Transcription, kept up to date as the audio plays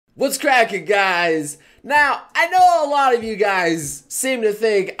What's cracking, guys? Now, I know a lot of you guys seem to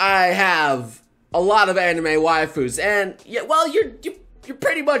think I have a lot of anime waifus, and yeah, well, you're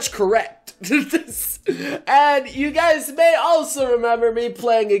pretty much correct. And you guys may also remember me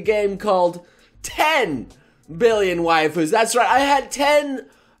playing a game called 10 billion waifus. That's right, I had 10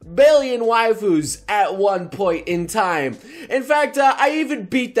 billion waifus at one point in time. In fact, I even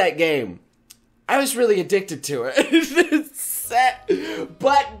beat that game. I was really addicted to it.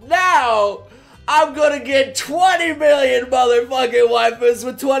 But now, I'm gonna get 20 million motherfucking waifus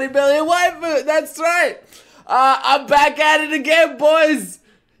with 20 billion waifus. That's right. I'm back at it again, boys.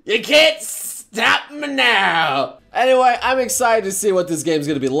 You can't stop me now. Anyway, I'm excited to see what this game's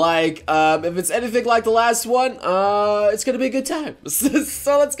gonna be like. If it's anything like the last one, it's gonna be a good time.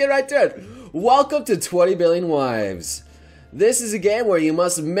 So let's get right to it. Welcome to 20 Billion Wives. This is a game where you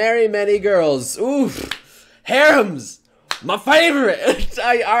must marry many girls. Oof, harems, my favorite.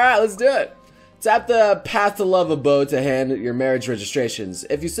 Alright, let's do it. Tap the Path to Love abode to hand your marriage registrations.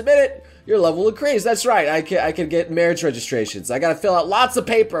 If you submit it, your level will increase. That's right, I can get marriage registrations. I gotta fill out lots of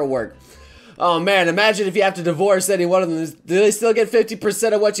paperwork. Oh man, imagine if you have to divorce any one of them. Do they still get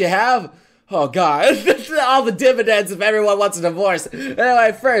 50% of what you have? Oh god, all the dividends if everyone wants a divorce.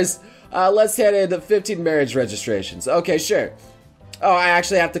 Anyway, first, let's hand in the 15 marriage registrations. Okay, sure. Oh, I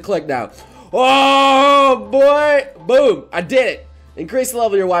actually have to click now. Oh boy, boom, I did it. Increase the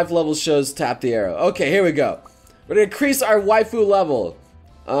level of your wife level shows, tap the arrow. Okay, here we go. We're gonna increase our waifu level.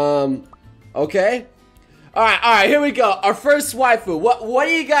 Okay. Alright, here we go. Our first waifu. What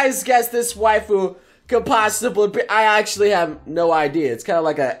do you guys guess this waifu could possibly be? I actually have no idea. It's kind of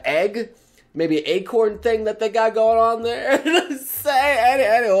like an egg, maybe acorn thing that they got going on there.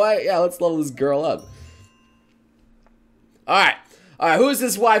 Anyway, yeah, let's level this girl up. Alright, who is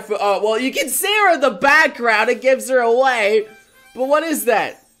this waifu? Oh, well, you can see her in the background. It gives her away. But what is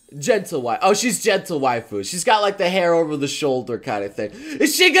that? Gentle wife. Oh, she's gentle waifu. She's got like the hair over the shoulder kind of thing.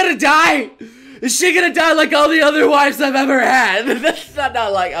 Is she gonna die? Is she gonna die like all the other wives I've ever had? That's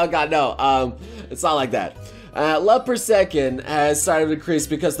not like, oh god, no. It's not like that. Love per second has started to increase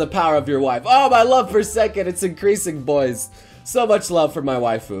because the power of your wife. Oh, my love per second, it's increasing, boys. So much love for my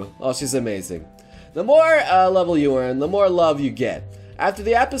waifu. Oh, she's amazing. The more level you earn, the more love you get. After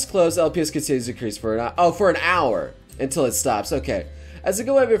the app is closed, LPS continues to increase for an hour until it stops. Okay. As you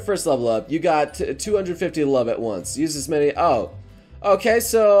go over your first level up, you got 250 love at once. Use as many. Oh. Okay,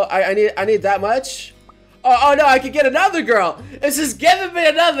 so I need that much? Oh no, I can get another girl. It's just giving me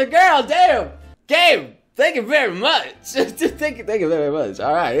another girl. Damn. Game. Thank you very much. Thank you very much.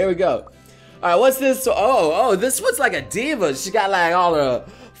 Alright, here we go. Alright, what's this? Oh, this one's like a diva. She got like all the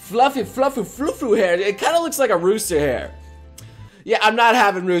fluffy hair. It kind of looks like a rooster hair. Yeah, I'm not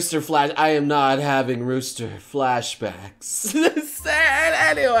having rooster flash. I am not having rooster flashbacks.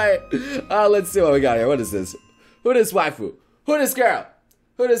 Anyway, let's see what we got here. What is this? Who is waifu? Who this girl?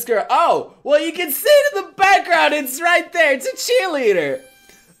 Who this girl? Oh, well, you can see it in the background. It's right there. It's a cheerleader.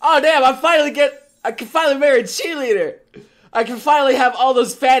 Oh damn! I can finally marry a cheerleader. I can finally have all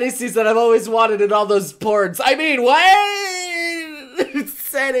those fantasies that I've always wanted in all those porns. I mean, what?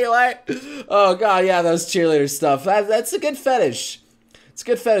 Anyway, oh god, yeah, those cheerleader stuff. That's a good fetish. It's a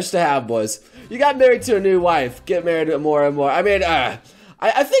good fetish to have, boys. You got married to a new wife. Get married to more and more. I mean,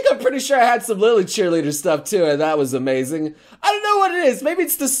 I think I'm pretty sure I had some Lily cheerleader stuff too, and that was amazing. I don't know what it is. Maybe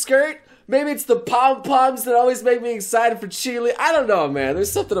it's the skirt. Maybe it's the pom-poms that always make me excited for cheerleading. I don't know, man.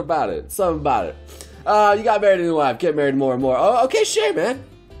 There's something about it. Something about it. You got married to a new wife. Get married more and more. Oh, okay, sure, man.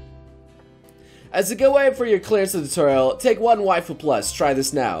 As a good way for your clearance of the tutorial, take one waifu plus. Try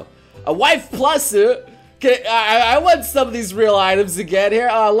this now. A wife plus? I want some of these real items again here.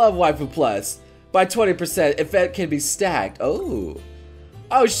 Oh, I love waifu plus. By 20%, if that can be stacked. Oh.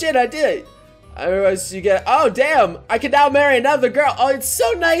 Oh shit, I did. Otherwise you get, oh damn, I can now marry another girl. Oh, it's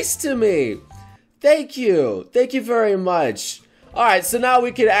so nice to me. Thank you. Thank you very much. Alright, so now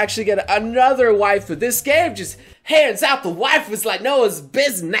we can actually get another waifu. This game just hands out the waifus like Noah's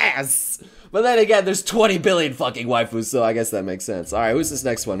business. But then again, there's 20 billion fucking waifus, so I guess that makes sense. Alright, who's this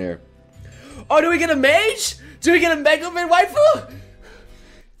next one here? Oh, do we get a mage? Do we get a Mega Man waifu?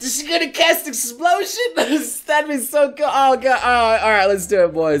 Is she gonna cast explosion? That'd be so cool. Oh god. Alright, let's do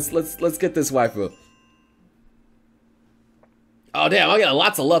it, boys. Let's get this waifu. Oh damn, I got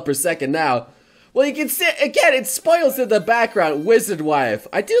lots of love per second now. Well, you can see again, it spoils in the background. Wizard wife.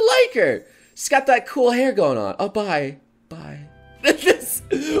 I do like her. She's got that cool hair going on. Oh bye. Bye.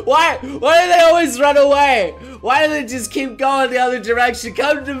 Why do they always run away? Why do they just keep going the other direction?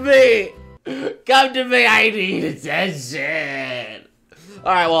 Come to me. Come to me, I need attention.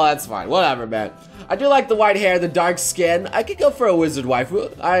 Alright, well, that's fine. Whatever, man. I do like the white hair, the dark skin. I could go for a wizard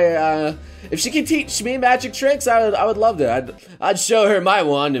waifu. If she can teach me magic tricks, I would love that. I'd show her my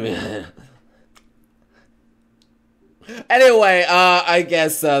wand. Anyway, I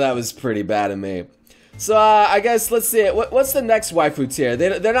guess that was pretty bad of me. So, I guess, let's see. What's the next waifu tier?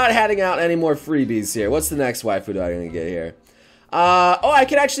 They're not handing out any more freebies here. What's the next waifu that I'm gonna get here? Oh, I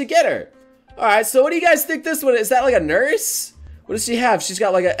can actually get her. Alright, so what do you guys think this one is? Is that like a nurse? What does she have? She's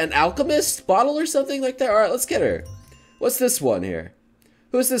got like an alchemist bottle or something like that? Alright, let's get her. What's this one here?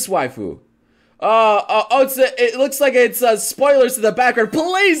 Who's this waifu? It looks like it's spoilers in the background.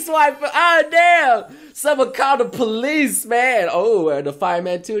 Police waifu! Ah, damn! Someone called the police, man. Oh, and the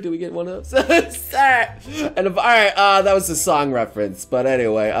fireman too. Do we get one of those? Alright, that was a song reference. But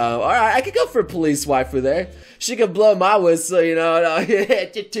anyway, alright, I could go for police waifu there. She could blow my whistle, you know.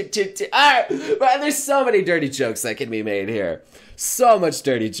 Alright, but there's so many dirty jokes that can be made here. So much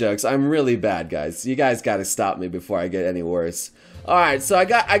dirty jokes. I'm really bad, guys. You guys gotta stop me before I get any worse. Alright, so I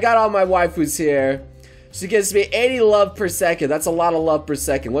got all my waifus here. She gives me 80 love per second. That's a lot of love per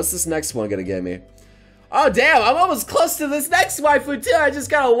second. What's this next one gonna give me? Oh, damn, I'm almost close to this next waifu, too. I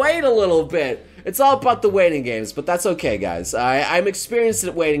just gotta wait a little bit. It's all about the waiting games, but that's okay, guys. I'm experienced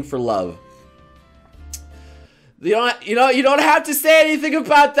at waiting for love. You don't have to say anything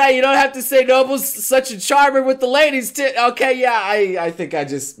about that. You don't have to say Noble's such a charmer with the ladies, too. Okay, yeah, I think I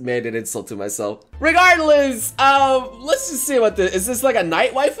just made an insult to myself. Regardless, let's just see what this, is this like a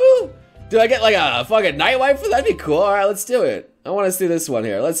night waifu? Do I get like a fucking night waifu? That'd be cool. Alright, let's do it. I want to see this one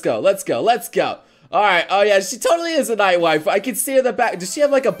here. Let's go, let's go, let's go. Alright, oh yeah, she totally is a night waifu. I can see her in the back. Does she have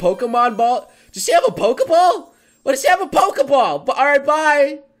like a Pokemon ball? Does she have a Pokeball? What does she have a Pokeball? Alright,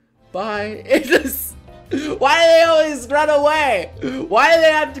 bye. Bye. It just... Why do they always run away? Why do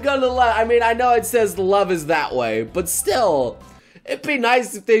they have to go to love? I mean, I know it says love is that way, but still, it'd be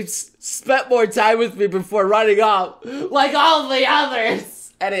nice if they spent more time with me before running off, like all the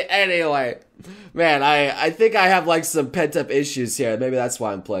others. Anyway, man, I think I have like some pent-up issues here. Maybe that's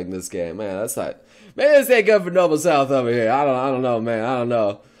why I'm playing this game. Man, that's not. Maybe this ain't good for Noble's health over here. I don't know, man. I don't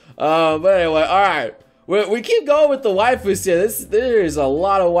know. But anyway, all right. We keep going with the waifus here. There's a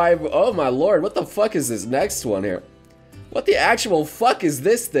lot of waifu. Oh my lord, what the fuck is this next one here? What the actual fuck is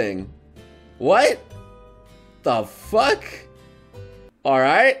this thing? What the fuck?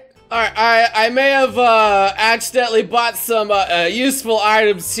 Alright. Alright, I may have accidentally bought some useful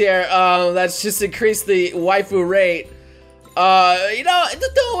items here. That's just increased the waifu rate. You know,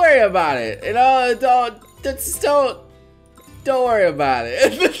 don't worry about it. You know, don't worry about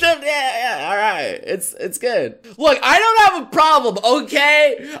it. yeah, alright. It's good. Look, I don't have a problem,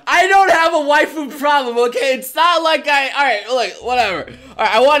 okay? I don't have a waifu problem, okay? It's not like alright, look, whatever.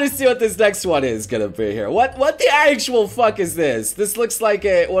 Alright, I want to see what this next one is gonna be here. What the actual fuck is this? This looks like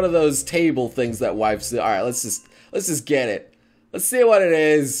one of those table things that waifus do. Alright, let's just get it. Let's see what it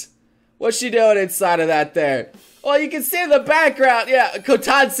is. What's she doing inside of that there? Well, you can see in the background, yeah,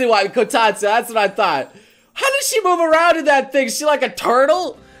 Kotatsu wife, Kotatsu, that's what I thought. How does she move around in that thing? Is she like a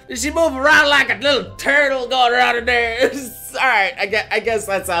turtle? Does she move around like a little turtle going around in there? Alright, I guess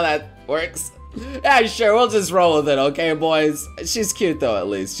that's how that works. Yeah, sure, we'll just roll with it, okay, boys? She's cute, though, at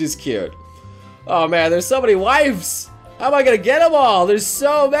least. She's cute. Oh, man, there's so many wives. How am I gonna get them all? There's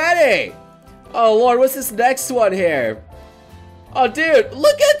so many. Oh, Lord, what's this next one here? Oh, dude,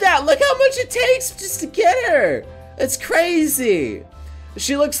 look at that. Look how much it takes just to get her. It's crazy.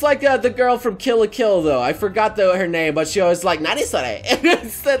 She looks like the girl from Kill la Kill, though. I forgot her name, but she always like, Nanisore.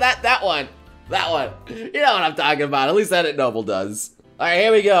 So that one. You know what I'm talking about. At least Edit Noble does. Alright,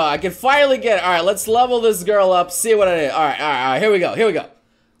 here we go. I can finally get it. Alright, let's level this girl up, see what it is. Alright, here we go. Give me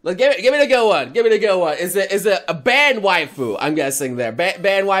the good one. Give me the good one. Is it a band waifu? I'm guessing there. Band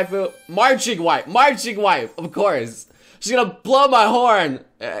waifu? Marching wife, of course. She's gonna blow my horn,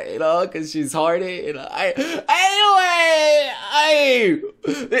 you know, because she's horny, you know.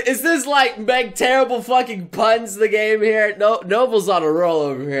 Is this like make terrible fucking puns the game here? No, Noble's on a roll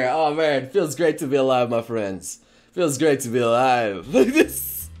over here. Oh man, feels great to be alive, my friends. Feels great to be alive.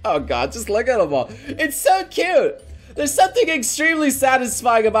 Oh god, just look at them all. It's so cute. There's something extremely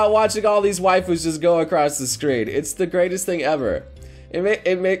satisfying about watching all these waifus just go across the screen. It's the greatest thing ever.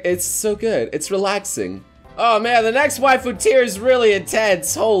 It's so good. It's relaxing. Oh man, the next waifu tier is really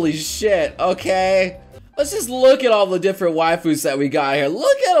intense. Holy shit, okay. Let's just look at all the different waifus that we got here.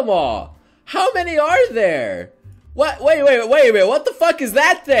 Look at them all. How many are there? What? Wait a minute. What the fuck is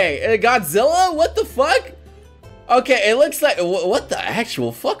that thing? Godzilla? What the fuck? Okay, it looks like, what the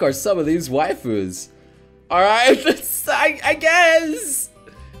actual fuck are some of these waifus? Alright, I guess.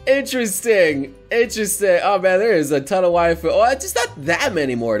 Interesting. Interesting. Oh man, there is a ton of waifu. Oh, it's just not that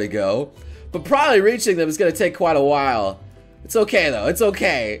many more to go. But probably reaching them is gonna take quite a while. It's okay though, it's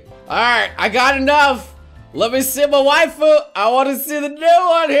okay. Alright, I got enough. Let me see my waifu. I want to see the new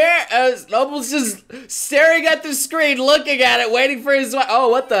one here. Noble's just staring at the screen, looking at it, waiting for his wife. Oh,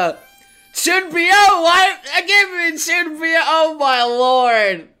 what the? Chunbyo, wife? I gave me Chunbyo. Oh my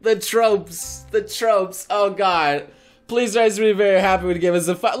lord. The tropes. The tropes. Oh god. Please raise me very happy to give us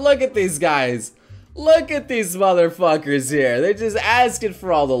a fight. Look at these guys. Look at these motherfuckers here. They're just asking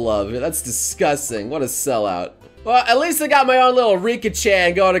for all the love. That's disgusting. What a sellout. Well, at least I got my own little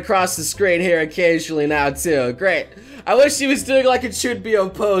Rika-chan going across the screen here occasionally now, too. Great. I wish she was doing like a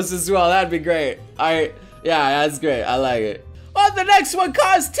Chunbyo pose as well. That'd be great. Alright. Yeah, that's great. I like it. Well, the next one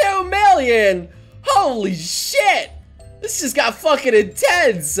cost 2 million. Holy shit. This just got fucking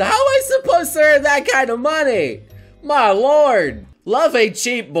intense. How am I supposed to earn that kind of money? My lord. Love ain't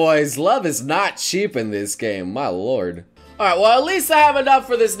cheap, boys. Love is not cheap in this game. My lord. Alright, well, at least I have enough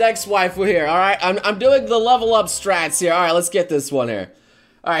for this next waifu here, alright? I'm doing the level up strats here. Alright, let's get this one here.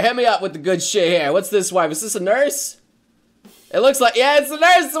 Alright, hit me up with the good shit here. What's this waifu? Is this a nurse? It looks like, yeah, it's a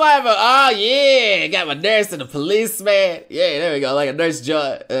nurse waifu. Oh, yeah, got my nurse and a policeman. Yeah, there we go, like a nurse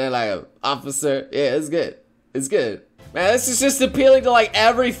joint and like an officer. Yeah, it's good. It's good. Man, this is just appealing to like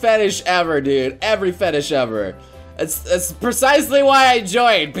every fetish ever, dude. Every fetish ever. That's precisely why I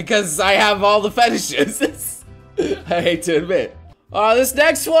joined, because I have all the fetishes. I hate to admit. Oh, this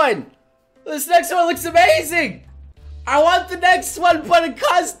next one looks amazing. I want the next one, but it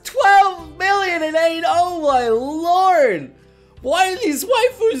costs 12 million and ain't. Oh my lord. Why are these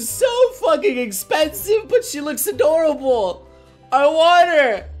waifus so fucking expensive, but she looks adorable? I want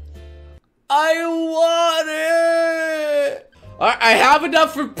her. I want her. Alright, I have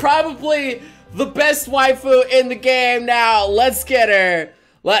enough for probably the best waifu in the game now. Let's get her.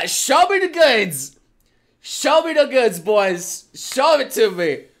 Show me the goods. Show me the goods, boys. Show it to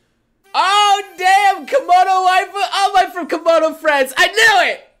me. Oh, damn, Komodo waifu. Oh, my from Komodo friends. I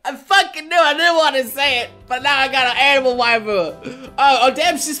knew it. I fucking knew it. I didn't want to say it, but now I got an animal waifu. Oh,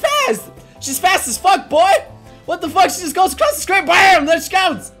 damn, she's fast. She's fast as fuck, boy. What the fuck? She just goes across the screen. Bam, there she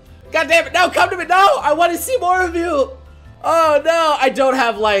goes. God damn it. No, come to me. No, I want to see more of you. Oh, no. I don't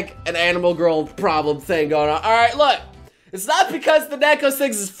have, like, an animal girl problem thing going on. All right, look. It's not because the Neko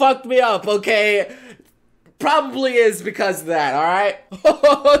things has fucked me up, okay? Probably is because of that, alright?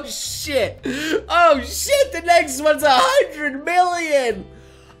 Oh, shit. Oh, shit, the next one's 100 million.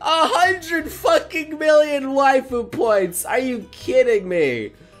 100 fucking million waifu points. Are you kidding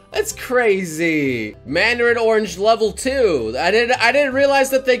me? That's crazy. Mandarin Orange level 2. I didn't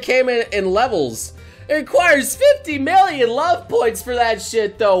realize that they came in levels. It requires 50 million love points for that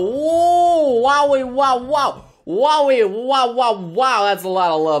shit, though. Whoa, wowie, wow, wow. Wowie, wow, wow, wow. That's a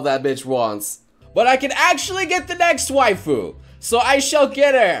lot of love that bitch wants. But I can actually get the next waifu, so I shall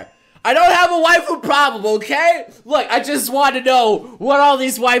get her. I don't have a waifu problem, okay? Look, I just want to know what all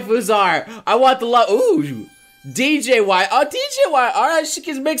these waifus are. I want the love. Ooh, DJY. Oh, DJY. All right, she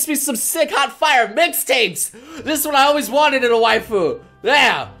can mix me some sick hot fire mixtapes. This is what I always wanted in a waifu.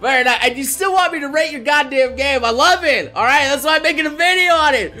 Yeah, very nice. And you still want me to rate your goddamn game. I love it. All right, that's why I'm making a video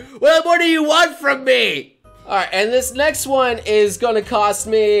on it. What more do you want from me? Alright, and this next one is gonna cost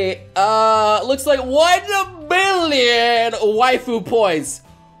me, looks like 1 billion waifu points.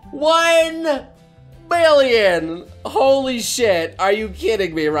 1 billion! Holy shit, are you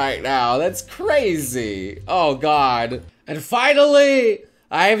kidding me right now? That's crazy. Oh god. And finally,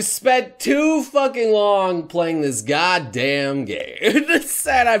 I have spent too fucking long playing this goddamn game.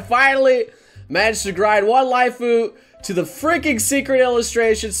 And I finally managed to grind 1 waifu to the freaking secret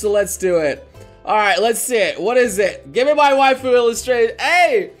illustration, so let's do it. Alright, let's see it. What is it? Give me my waifu illustration.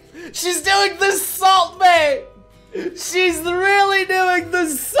 Hey! She's doing the Salt Bae! She's really doing the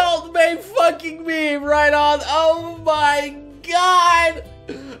Salt Bae fucking meme right on. Oh my god!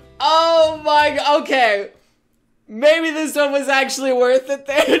 Oh my god. Okay. Maybe this one was actually worth it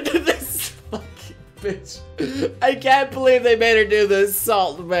there. This fucking bitch. I can't believe they made her do this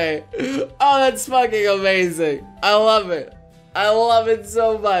Salt Bae. Oh, that's fucking amazing. I love it. I love it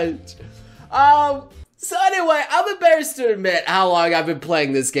so much. So anyway, I'm embarrassed to admit how long I've been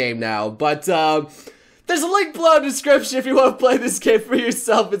playing this game now, but, there's a link below in the description if you want to play this game for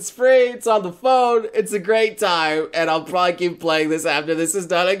yourself. It's free, it's on the phone, it's a great time, and I'll probably keep playing this after this is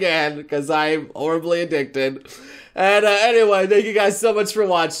done again, because I'm horribly addicted. And, anyway, thank you guys so much for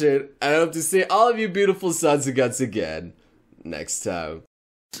watching, and I hope to see all of you beautiful sons and guts again next time.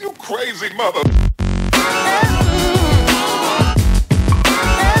 You crazy mother...